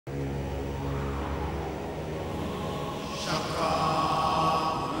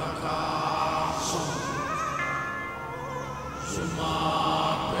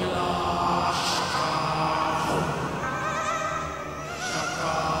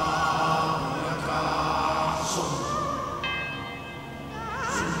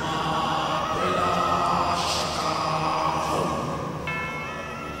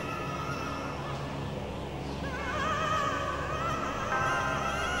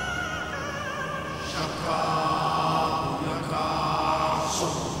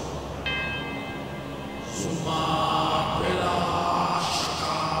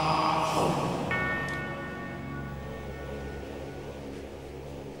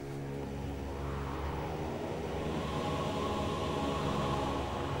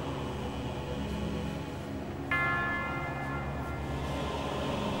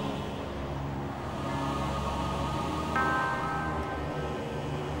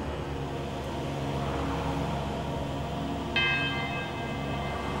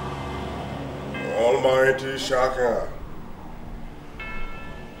Almighty Shaka,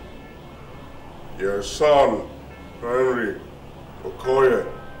 your son, Henry Okoye,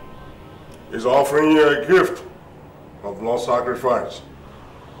 is offering you a gift of blood sacrifice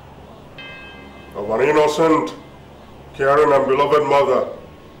of an innocent, caring and beloved mother,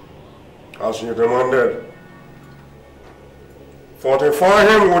 as you demanded. Fortify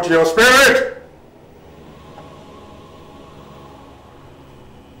him with your spirit.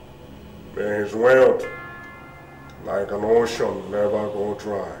 May his wealth, like an ocean, never go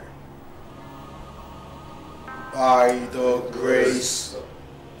dry. By the grace,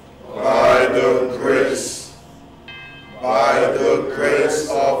 by the grace, by the grace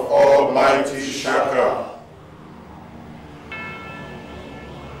of Almighty Shaka.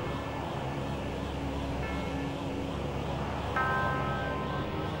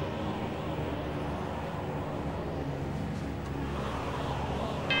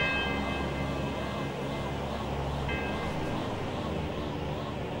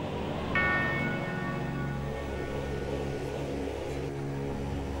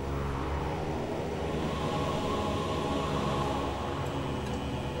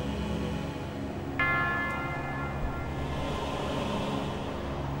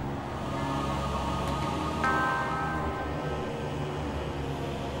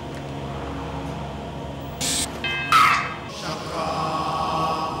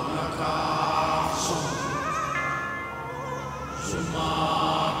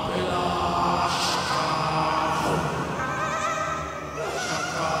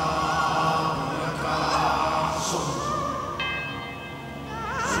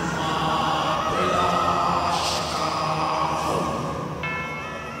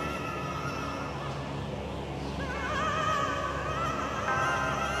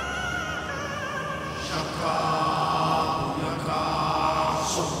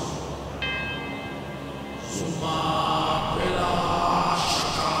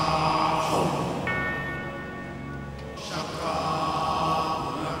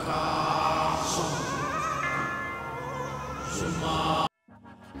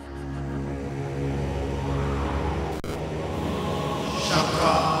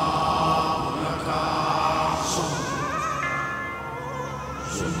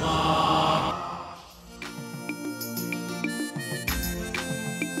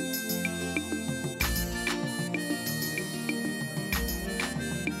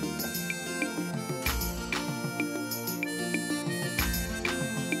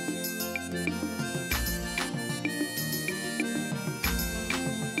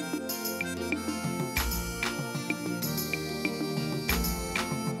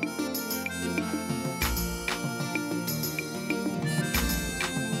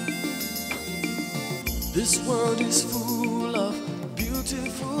 This world is full of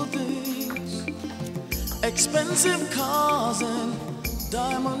beautiful things, expensive cars and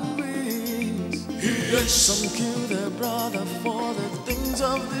diamond rings. Yes. Some kill their brother for the things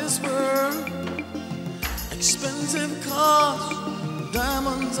of this world. Expensive cars,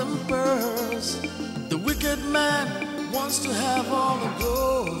 diamonds and pearls. The wicked man wants to have all the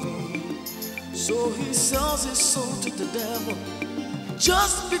glory, so he sells his soul to the devil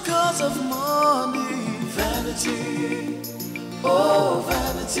just because of money. Vanity, oh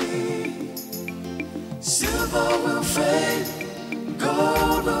vanity. Silver will fade,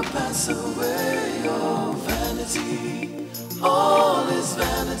 gold will pass away. Oh vanity, all is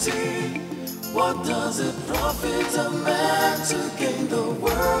vanity. What does it profit a man to gain the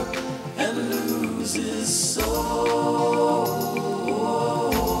world and lose his soul?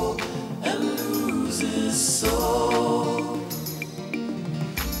 And lose his soul.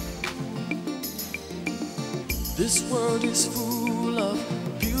 This world is full of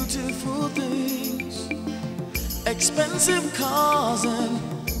beautiful things, expensive cars and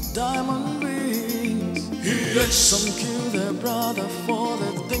diamond rings. Yes. Some kill their brother for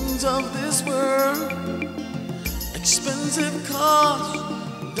the things of this world, expensive cars,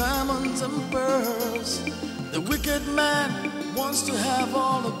 diamonds and pearls. The wicked man wants to have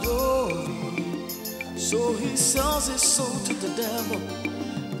all the glory, so he sells his soul to the devil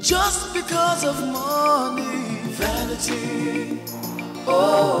just because of money. Vanity,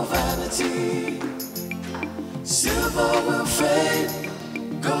 oh vanity. Silver will fade,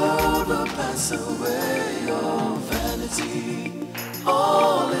 gold will pass away. Oh vanity,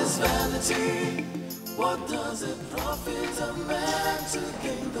 all is vanity. What does it profit a man to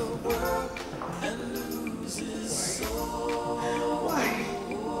gain the world and lose his soul? Why?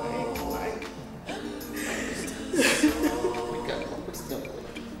 And lose his soul.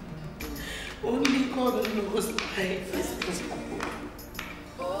 Only God knows why this is happening.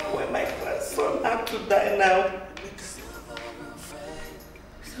 When my grandson had to die now. It's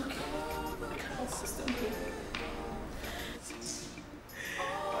okay. We cannot question him.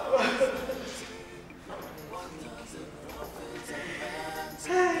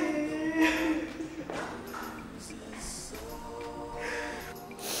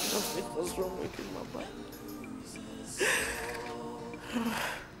 Nothing was wrong with you, Mama.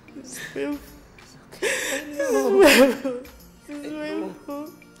 It's painful.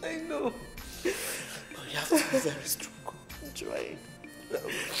 I know. But you have to be very strong. I'm trying.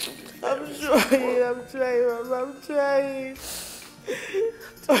 I'm trying, Mama. I'm trying.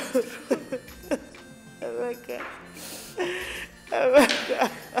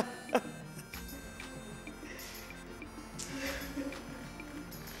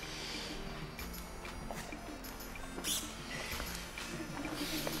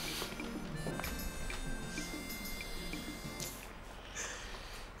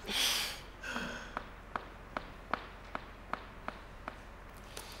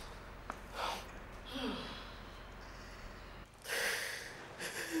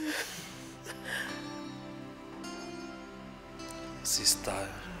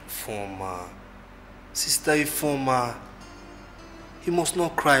 Sister Ifoma, he must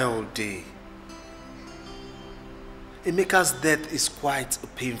not cry all day. Emeka's death is quite a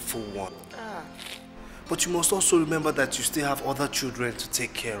painful one. But you must also remember that you still have other children to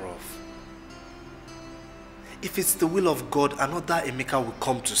take care of. If it's the will of God, another Emeka will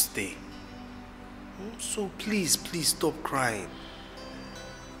come to stay. So please stop crying.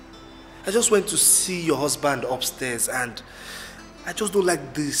 I just went to see your husband upstairs and I just don't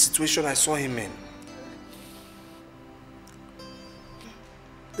like the situation I saw him in.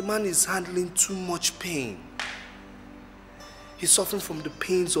 The man is handling too much pain. He's suffering from the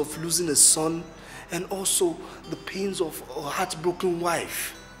pains of losing a son and also the pains of a heartbroken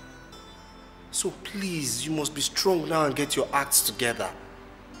wife. So please, you must be strong now and get your acts together.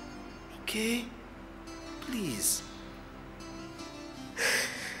 Okay? Please.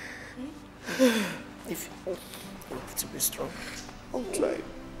 If you want to be strong, I'll try.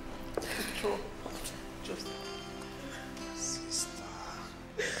 Strong. Just sister.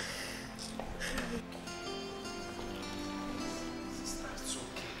 Sister, it's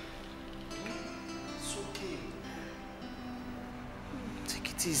okay. It's okay. Take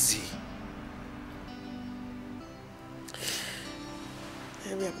it easy.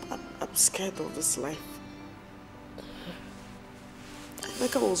 I'm scared of this life. I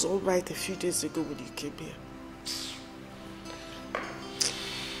think I was all right a few days ago when you came here.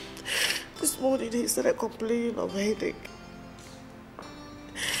 This morning he started complaining of headache.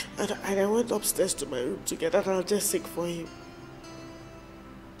 And I went upstairs to my room to get an analgesic for him.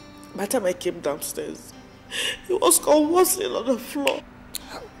 By the time I came downstairs, he was convulsing on the floor.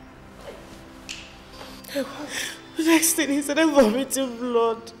 The next thing he started vomiting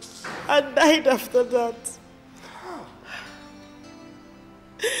blood and died after that.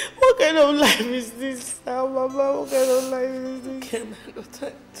 What kind of life is this, Mama? What kind of life is this? Okay, my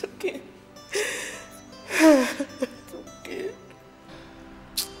daughter, it's okay. It's okay.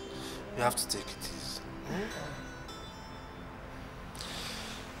 You have to take it easy.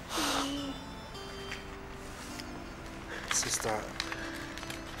 Sister,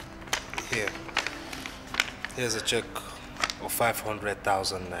 here's a check of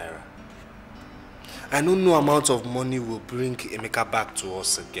 500,000 naira. I know no amount of money will bring Emeka back to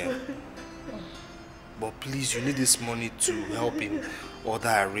us again. But please, you need this money to help in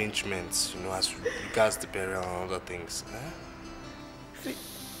other arrangements, as regards the burial and other things.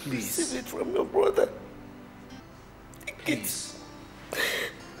 Please. Receive it from your brother. Please.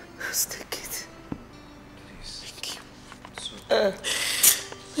 Just take it. Please. My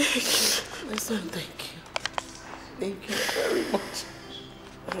son, thank you. Thank you very much.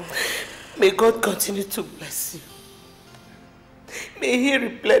 May God continue to bless you. May He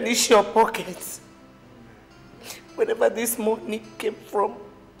replenish your pockets. Wherever this money came from,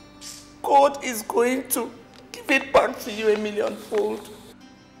 God is going to give it back to you a millionfold.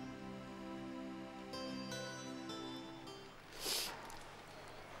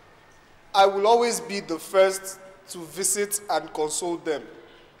 I will always be the first to visit and console them.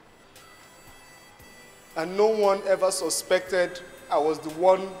 And no one ever suspected I was the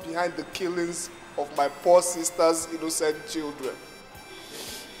one behind the killings of my poor sister's innocent children.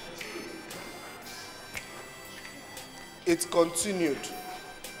 It continued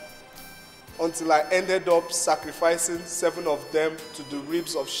until I ended up sacrificing 7 of them to the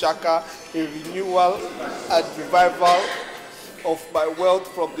ribs of Shaka in renewal and revival of my wealth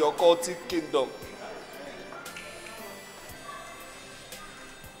from the occultic kingdom.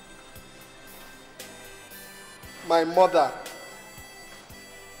 My mother,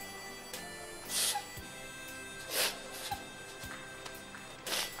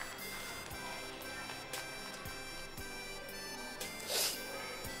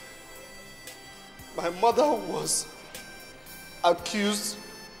 was accused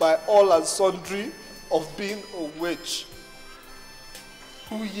by all and sundry of being a witch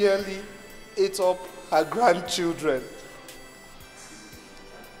who yearly ate up her grandchildren.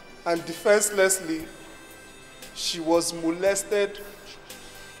 And defenselessly, she was molested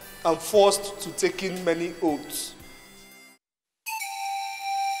and forced to take in many oaths.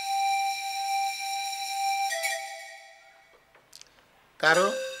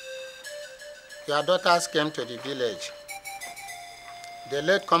 Caro, your daughters came to the village. They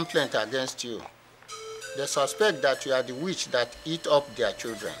laid complaint against you. They suspect that you are the witch that eat up their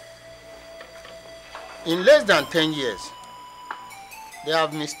children. In less than 10 years, they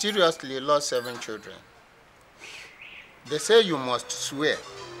have mysteriously lost 7 children. They say you must swear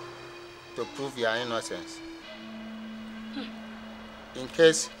to prove your innocence. In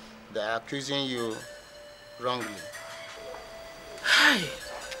case they are accusing you wrongly. Hi.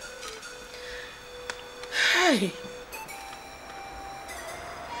 Hi.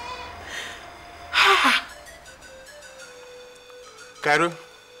 Karu,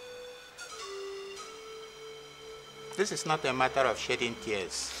 this is not a matter of shedding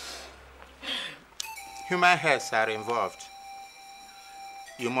tears. Human heads are involved.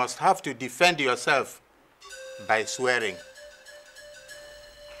 You must have to defend yourself by swearing.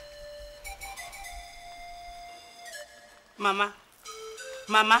 Mama,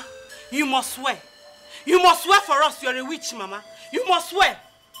 you must swear. You must swear for us. You're a witch, Mama. You must swear.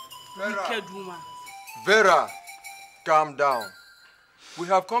 Wicked woman. Vera, calm down. We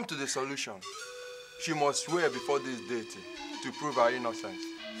have come to the solution. She must swear before this deity to prove her innocence.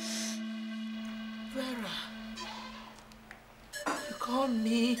 Vera, you call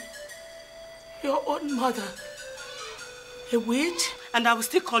me, your own mother, a witch? And I will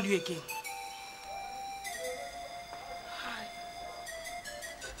still call you again.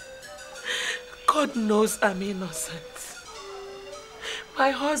 God knows I'm innocent.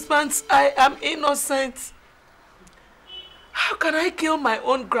 My husband's, I am innocent. How can I kill my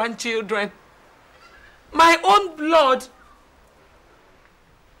own grandchildren? My own blood?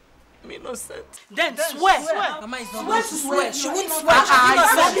 I'm innocent. Then swear. Mama is not going to swear. She won't swear.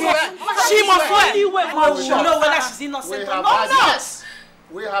 She must swear. We will know whether she's innocent or not. Yes,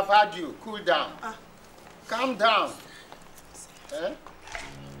 we have had you. Cool down. Calm down. Eh?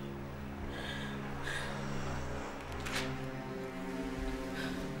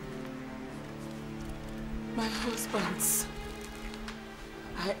 My husband's,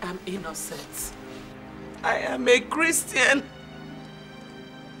 I am innocent. I am a Christian.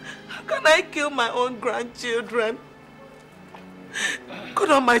 How can I kill my own grandchildren? God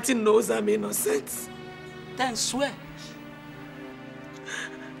Almighty knows I'm innocent. Then swear.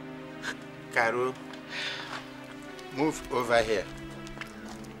 Karu, move over here.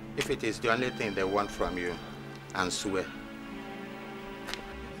 If it is the only thing they want from you, and swear.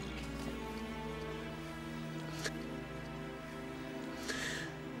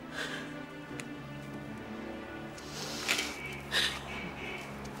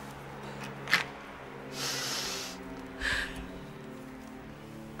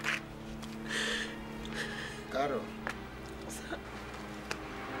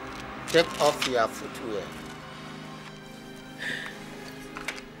 Take off your footwear.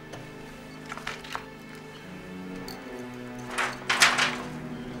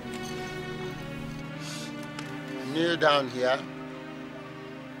 Kneel down here.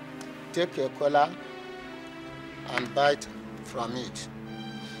 Take a collar and bite from it.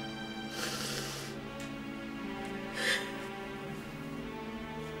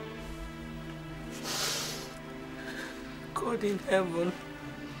 God in heaven,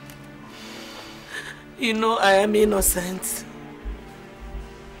 you know I am innocent.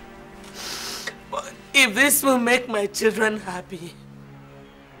 But if this will make my children happy,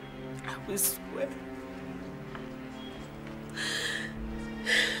 I will swear.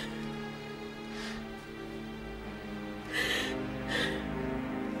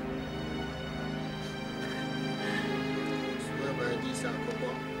 Swear by this, Akoko.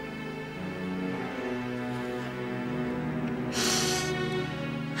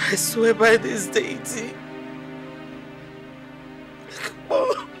 I swear by this deity.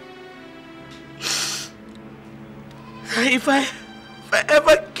 Oh. If I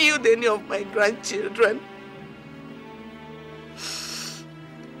ever killed any of my grandchildren,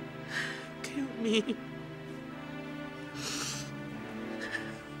 kill me.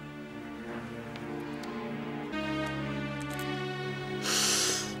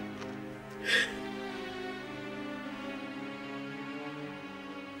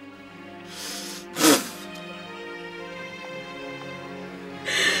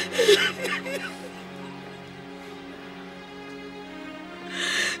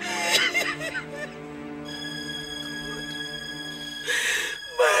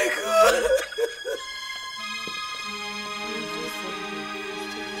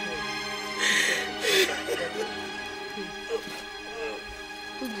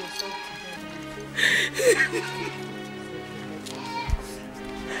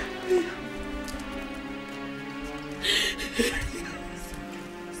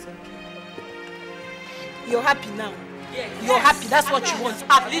 You're happy now. Yes. You're happy. That's what you want.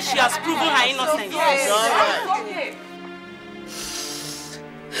 At least she has proven her innocence. Yes.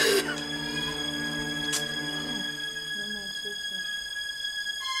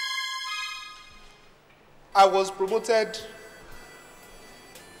 I was promoted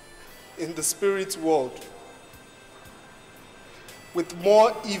in the spirit world with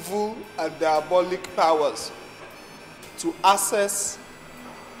more evil and diabolic powers to access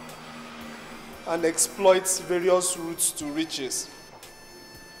and exploit various routes to riches.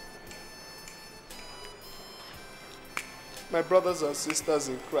 My brothers and sisters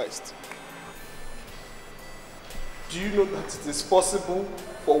in Christ, do you know that it is possible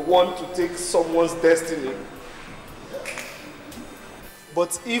for one to take someone's destiny?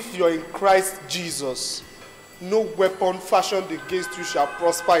 But if you're in Christ Jesus, no weapon fashioned against you shall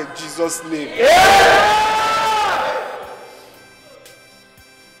prosper in Jesus' name. Yeah!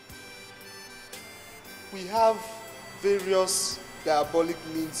 We have various diabolic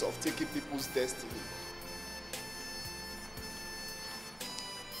means of taking people's destiny.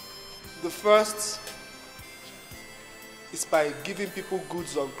 The first is by giving people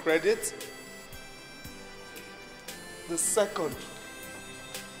goods on credit. The second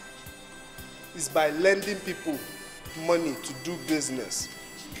is by lending people money to do business.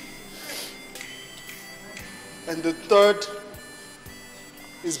 And the third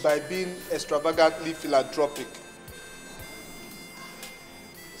is by being extravagantly philanthropic.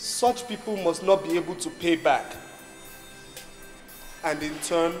 Such people must not be able to pay back, and in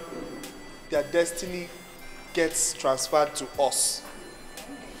turn, their destiny gets transferred to us.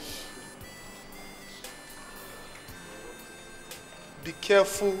 Be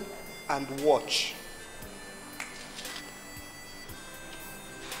careful and watch.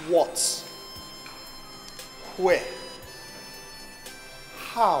 What, where,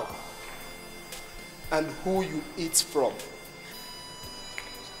 how, and who you eat from.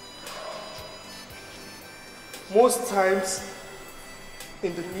 Most times,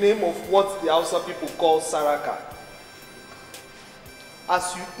 in the name of what the Hausa people call saraka.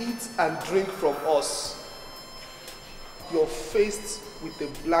 As you eat and drink from us, you're faced with a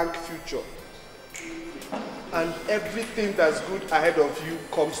blank future, and everything that's good ahead of you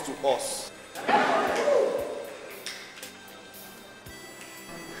comes to us.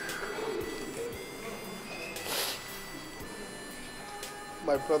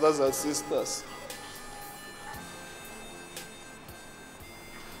 My brothers and sisters,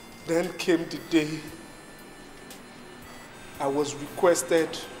 then came the day I was requested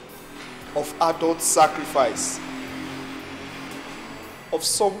of adult sacrifice of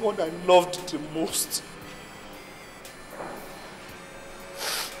someone I loved the most.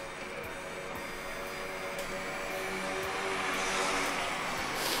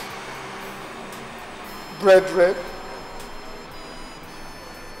 Brethren,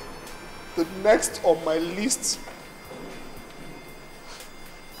 the next on my list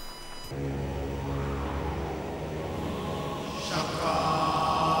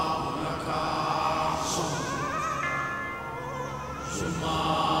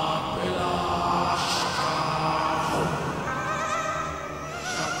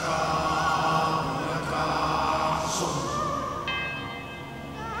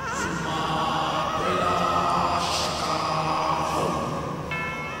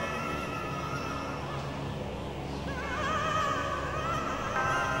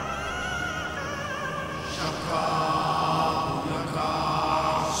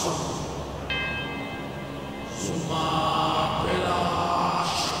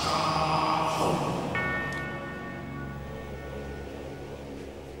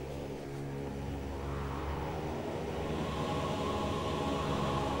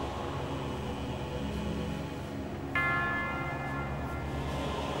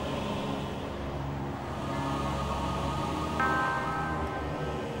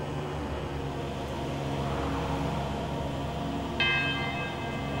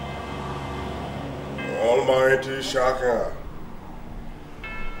Almighty Shaka,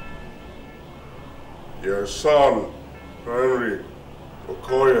 your son, Henry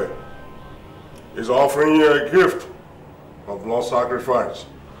Okoye, is offering you a gift of blood sacrifice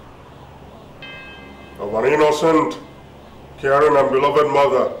of an innocent, caring and beloved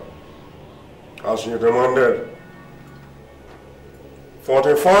mother, as you demanded.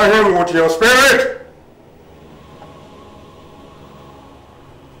 Fortify him with your spirit.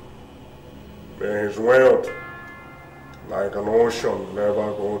 May his wealth, like an ocean,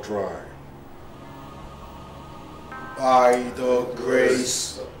 never go dry. By the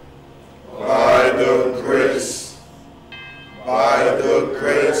grace, by the grace, by the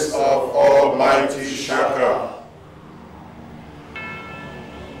grace of Almighty Shaka.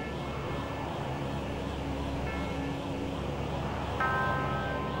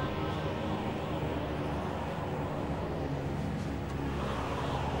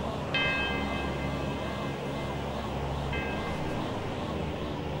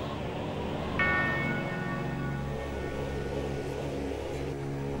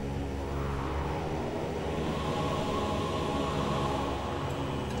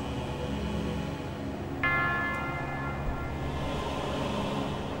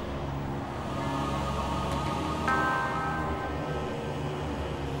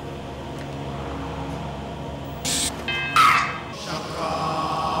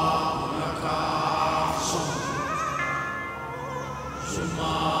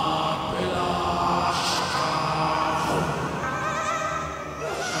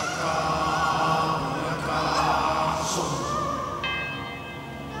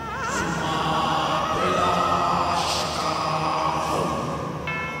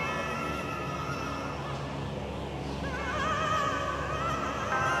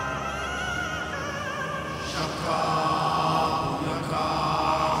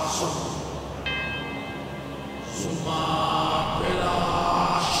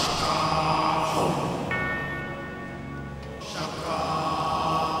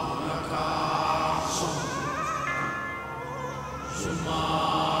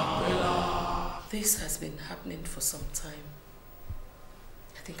 This has been happening for some time.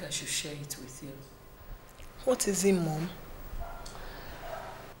 I think I should share it with you. What is it, Mom?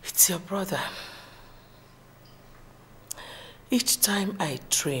 It's your brother. Each time I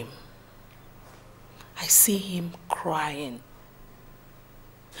dream, I see him crying,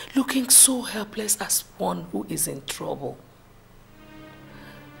 looking so helpless as one who is in trouble.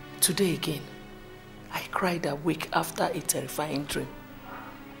 Today again, I cried awake after a terrifying dream.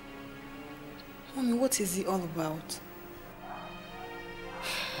 Mommy, what is it all about?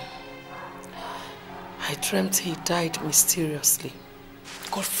 I dreamt he died mysteriously.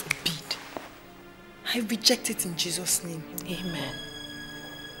 God forbid. I reject it in Jesus' name. Amen.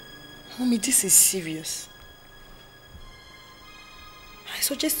 Mommy, this is serious. I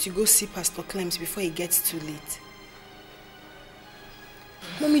suggest you go see Pastor Clems before it gets too late.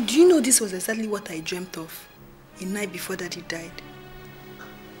 Mommy, do you know this was exactly what I dreamt of a night before Daddy died?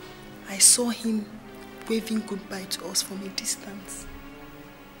 I saw him waving goodbye to us from a distance.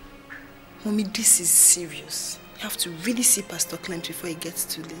 Mommy, this is serious. You have to really see Pastor Clems before it gets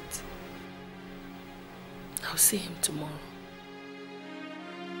too late. I'll see him tomorrow.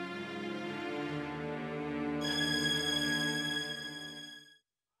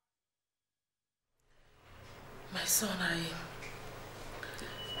 My son,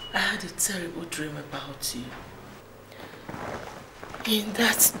 I had a terrible dream about you. In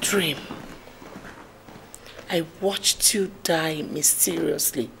that dream, I watched you die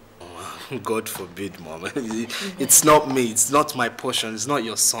mysteriously. Oh, God forbid, Mom. It's not me. It's not my portion. It's not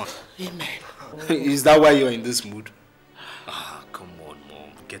your son. Amen. Is that why you're in this mood? Ah, come on,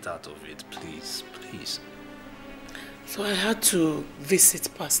 Mom. Get out of it, please, please. So I had to visit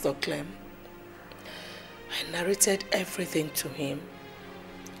Pastor Clem. I narrated everything to him.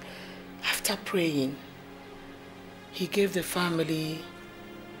 After praying, he gave the family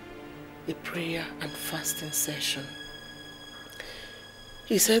a prayer and fasting session.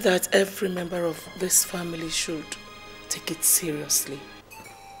 He said that every member of this family should take it seriously.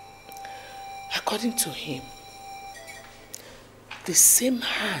 According to him, the same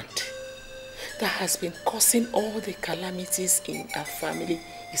hand that has been causing all the calamities in our family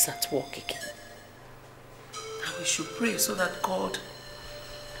is at work again. And we should pray so that God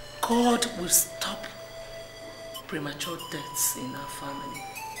will stop premature deaths in our family.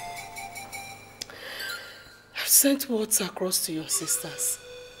 I've sent words across to your sisters.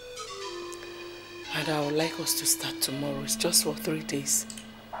 And I would like us to start tomorrow. It's just for 3 days.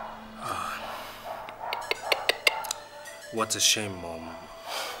 What a shame, Mom.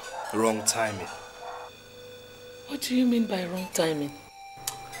 Wrong timing. What do you mean by wrong timing?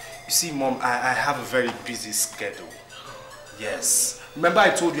 You see, Mom, I have a very busy schedule. Yes. Remember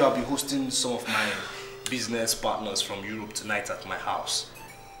I told you I'll be hosting some of my business partners from Europe tonight at my house.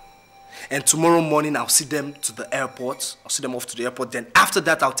 And tomorrow morning I'll see them to the airport. I'll see them off to the airport. Then after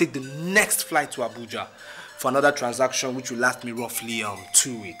that I'll take the next flight to Abuja for another transaction which will last me roughly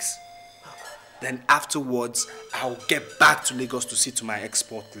 2 weeks. Then afterwards I'll get back to Lagos to see to my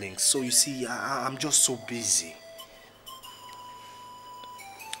export links. So you see, I'm just so busy.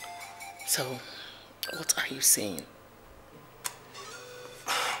 So, what are you saying?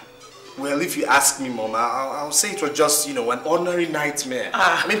 Well, if you ask me, Mom, I'll say it was just, you know, an ordinary nightmare.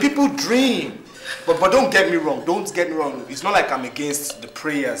 I mean, people dream. But don't get me wrong. Don't get me wrong. It's not like I'm against the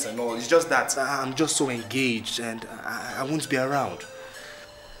prayers and all. It's just that I'm just so engaged and I won't be around.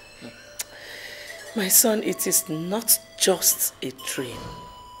 My son, it is not just a dream.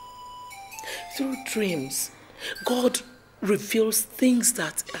 Through dreams, God reveals things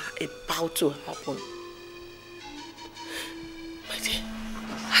that are about to happen. My dear,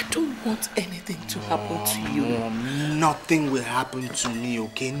 I don't want anything to happen to you. Mom, nothing will happen to me,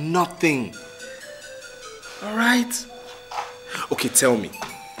 okay? Nothing. All right? Okay, tell me.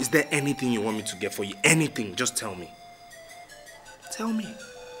 Is there anything you want me to get for you? Anything, just tell me. Tell me.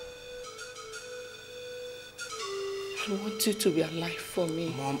 I want you to be alive for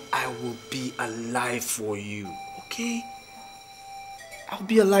me. Mom, I will be alive for you, okay? I'll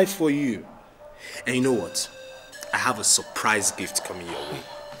be alive for you. And you know what? I have a surprise gift coming your way.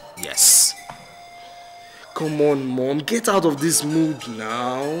 Yes. Come on, Mom. Get out of this mood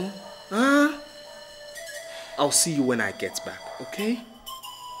now. Huh? I'll see you when I get back, okay?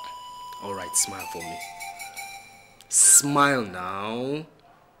 Alright, smile for me. Smile now.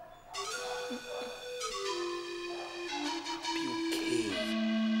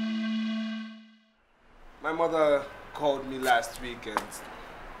 My mother called me last week and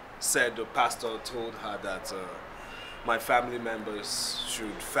said the pastor told her that my family members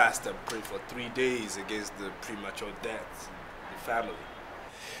should fast and pray for 3 days against the premature death in the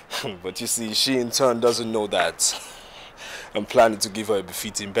family. But you see, she in turn doesn't know that I'm planning to give her a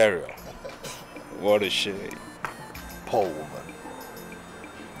befitting burial. What a shame. Poor woman.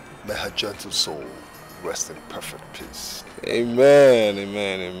 May her gentle soul rest in perfect peace. Amen,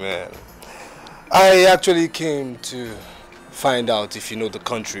 amen, amen. I actually came to find out if you know the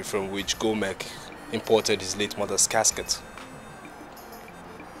country from which Gomek imported his late mother's casket.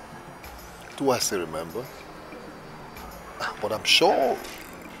 Do I still remember? But I'm sure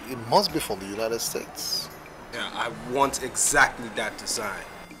it must be from the United States. Yeah, I want exactly that design.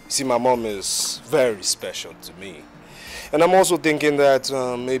 You see, my mom is very special to me. And I'm also thinking that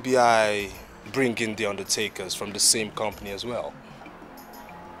maybe I bring in the undertakers from the same company as well.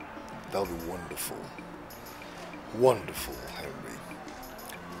 That would be wonderful. Wonderful, Henry.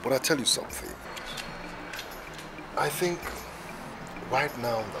 But I tell you something. I think right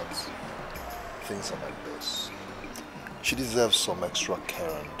now that things are like this, she deserves some extra care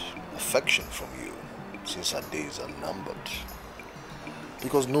and affection from you, since her days are numbered.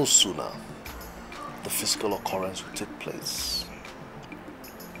 Because no sooner the physical occurrence will take place,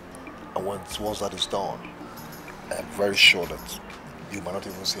 and once that is done, I am very sure that you might not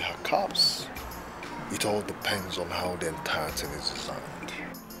even see her corpse. It all depends on how the entire thing is designed.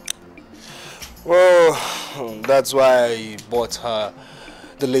 Well, that's why I bought her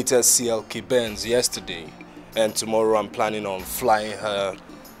the latest CLK Benz yesterday. And tomorrow I'm planning on flying her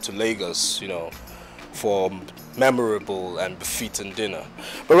to Lagos, you know, for memorable and befitting dinner.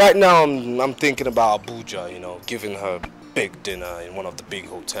 But right now I'm thinking about Abuja, you know, giving her a big dinner in one of the big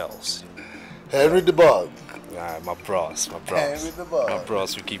hotels. Henry the Bug. Nah, my bros. Henry the Bug. My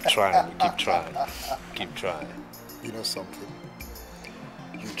bros, we keep trying, keep trying. You know something?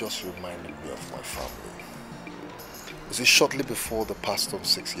 You just reminded me of my family. You see, shortly before the past on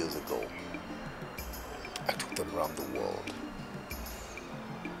 6 years ago, I took them around the world.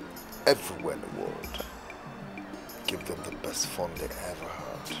 Everywhere in the world. Give them the best fun they ever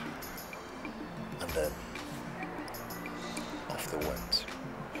had. And then, off they went.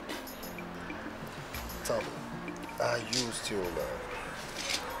 Tell me, are you still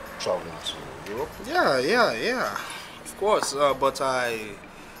traveling to Europe? Yeah. Of course, but I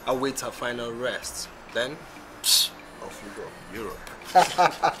await her final rest. Then, off you go. Europe.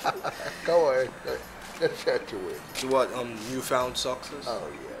 Come on, let's get to it. To what, newfound success? Oh,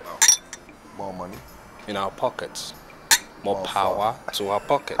 yeah. More money? In our pockets. More power to our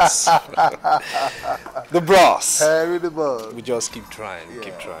pockets. The bros. Harry the Bug. We just keep trying,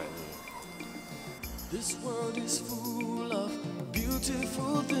 keep trying. This world is full of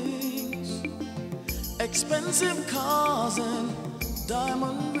beautiful things, expensive cars and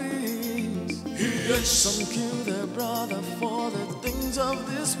diamond rings. Yes. Some kill their brother for the things of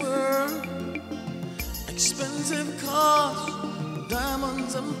this world. Expensive cars,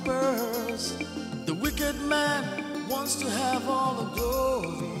 diamonds and pearls. The wicked man wants to have all the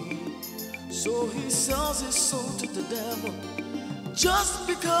glory, so he sells his soul to the devil just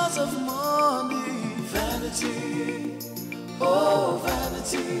because of money. Vanity, oh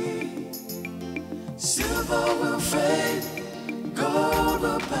vanity. Silver will fade, gold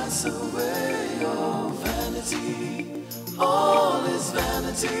will pass away. Oh vanity, all is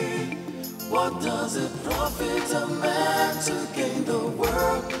vanity. What does it profit a man to gain the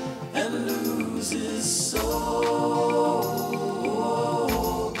world and lose his soul?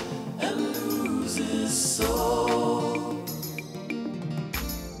 And lose his soul.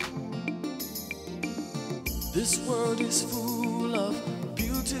 This world is full of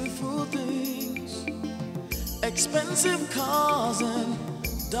beautiful things, expensive cars and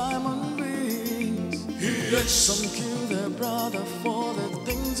diamond rings. Yes. Some kill their brother for the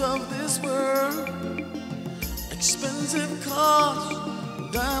things of this world. Expensive cars,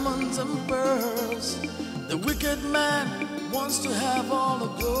 diamonds and pearls. The wicked man wants to have all the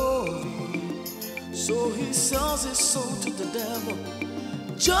glory, so he sells his soul to the devil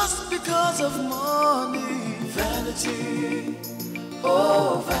just because of money. Vanity,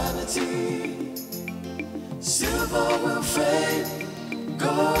 oh vanity. Silver will fade,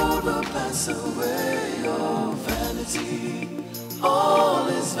 gold will pass away. Oh vanity, all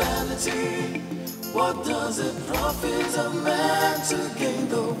is vanity. What does it profit a man to gain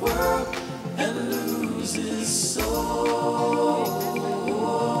the world and lose his soul?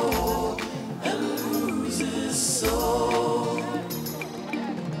 And lose his soul.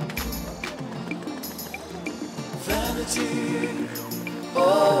 Vanity,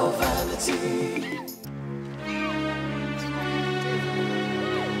 oh vanity.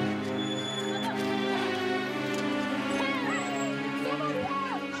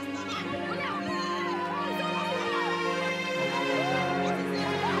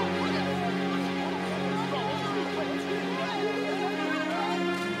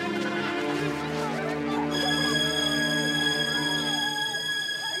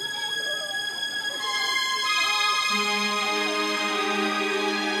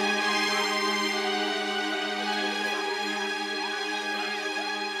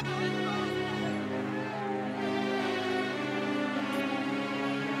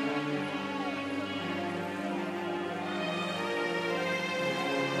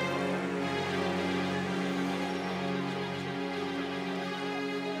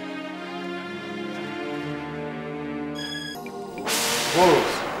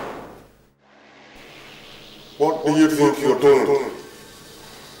 What do you think you're doing?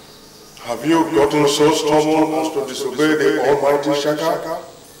 Have you gotten so stubborn as to disobey the Almighty Shaka? I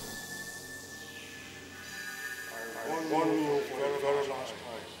warn you for the very last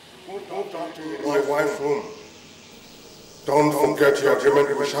time. Go down to my wife's room. Don't forget your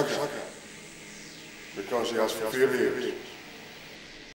agreement with Shaka, because he has fulfilled it.